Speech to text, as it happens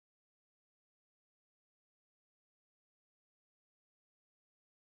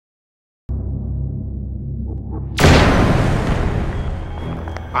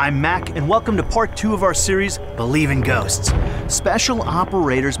I'm Mac, and welcome to part 2 of our series, Believe in Ghosts. Special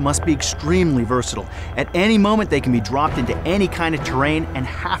operators must be extremely versatile. At any moment, they can be dropped into any kind of terrain and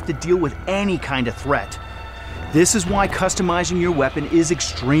have to deal with any kind of threat. This is why customizing your weapon is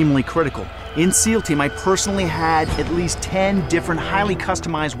extremely critical. In SEAL Team, I personally had at least 10 different highly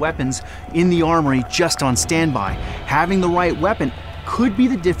customized weapons in the armory just on standby. Having the right weapon could be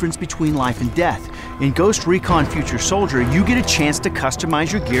the difference between life and death. In Ghost Recon Future Soldier, you get a chance to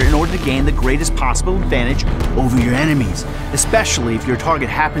customize your gear in order to gain the greatest possible advantage over your enemies, especially if your target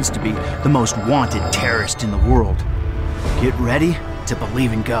happens to be the most wanted terrorist in the world. Get ready to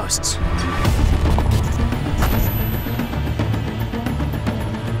believe in ghosts.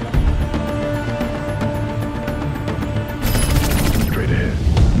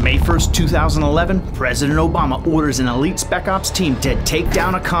 May 1st, 2011, President Obama orders an elite Spec Ops team to take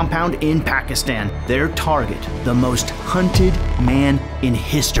down a compound in Pakistan. Their target, the most hunted man in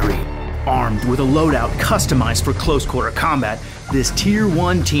history. Armed with a loadout customized for close-quarter combat, this Tier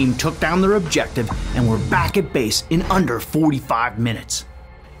 1 team took down their objective and were back at base in under 45 minutes.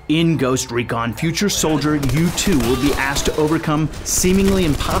 In Ghost Recon Future Soldier, you too will be asked to overcome seemingly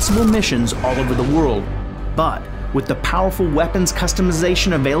impossible missions all over the world. But with the powerful weapons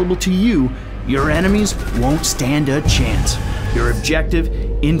customization available to you, your enemies won't stand a chance. Your objective,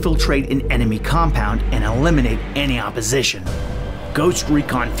 infiltrate an enemy compound and eliminate any opposition. Ghost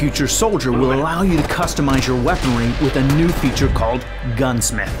Recon Future Soldier will allow you to customize your weaponry with a new feature called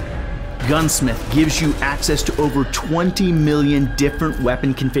Gunsmith. Gunsmith gives you access to over 20 million different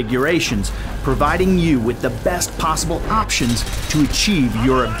weapon configurations, providing you with the best possible options to achieve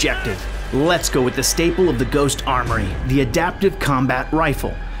your objective. Let's go with the staple of the Ghost Armory, the Adaptive Combat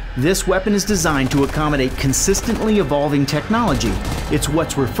Rifle. This weapon is designed to accommodate consistently evolving technology. It's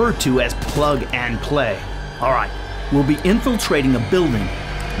what's referred to as plug and play. Alright, we'll be infiltrating a building.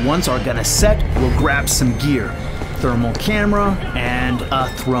 Once our gun is set, we'll grab some gear. Thermal camera and a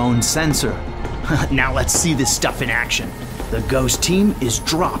throne sensor. Now let's see this stuff in action. The Ghost team is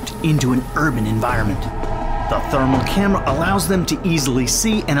dropped into an urban environment. The thermal camera allows them to easily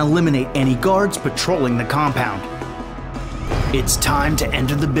see and eliminate any guards patrolling the compound. It's time to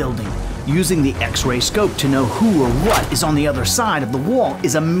enter the building. Using the X-ray scope to know who or what is on the other side of the wall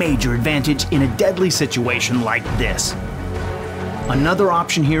is a major advantage in a deadly situation like this. Another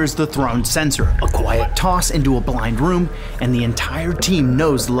option here is the throne sensor, a quiet toss into a blind room, and the entire team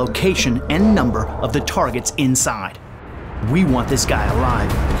knows the location and number of the targets inside. We want this guy alive.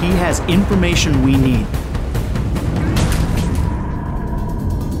 He has information we need.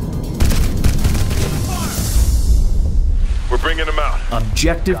 Bringing them out.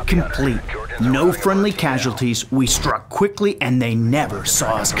 Objective complete. No friendly casualties. We struck quickly and they never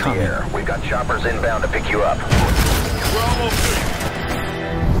saw us coming. We've got choppers inbound to pick you up.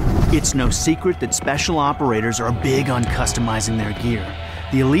 It's no secret that special operators are big on customizing their gear.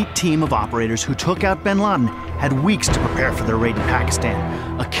 The elite team of operators who took out bin Laden had weeks to prepare for their raid in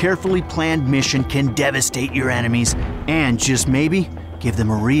Pakistan. A carefully planned mission can devastate your enemies and just maybe give them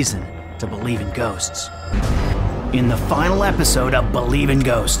a reason to believe in ghosts. In the final episode of Believe in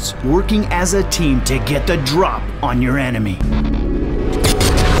Ghosts, working as a team to get the drop on your enemy.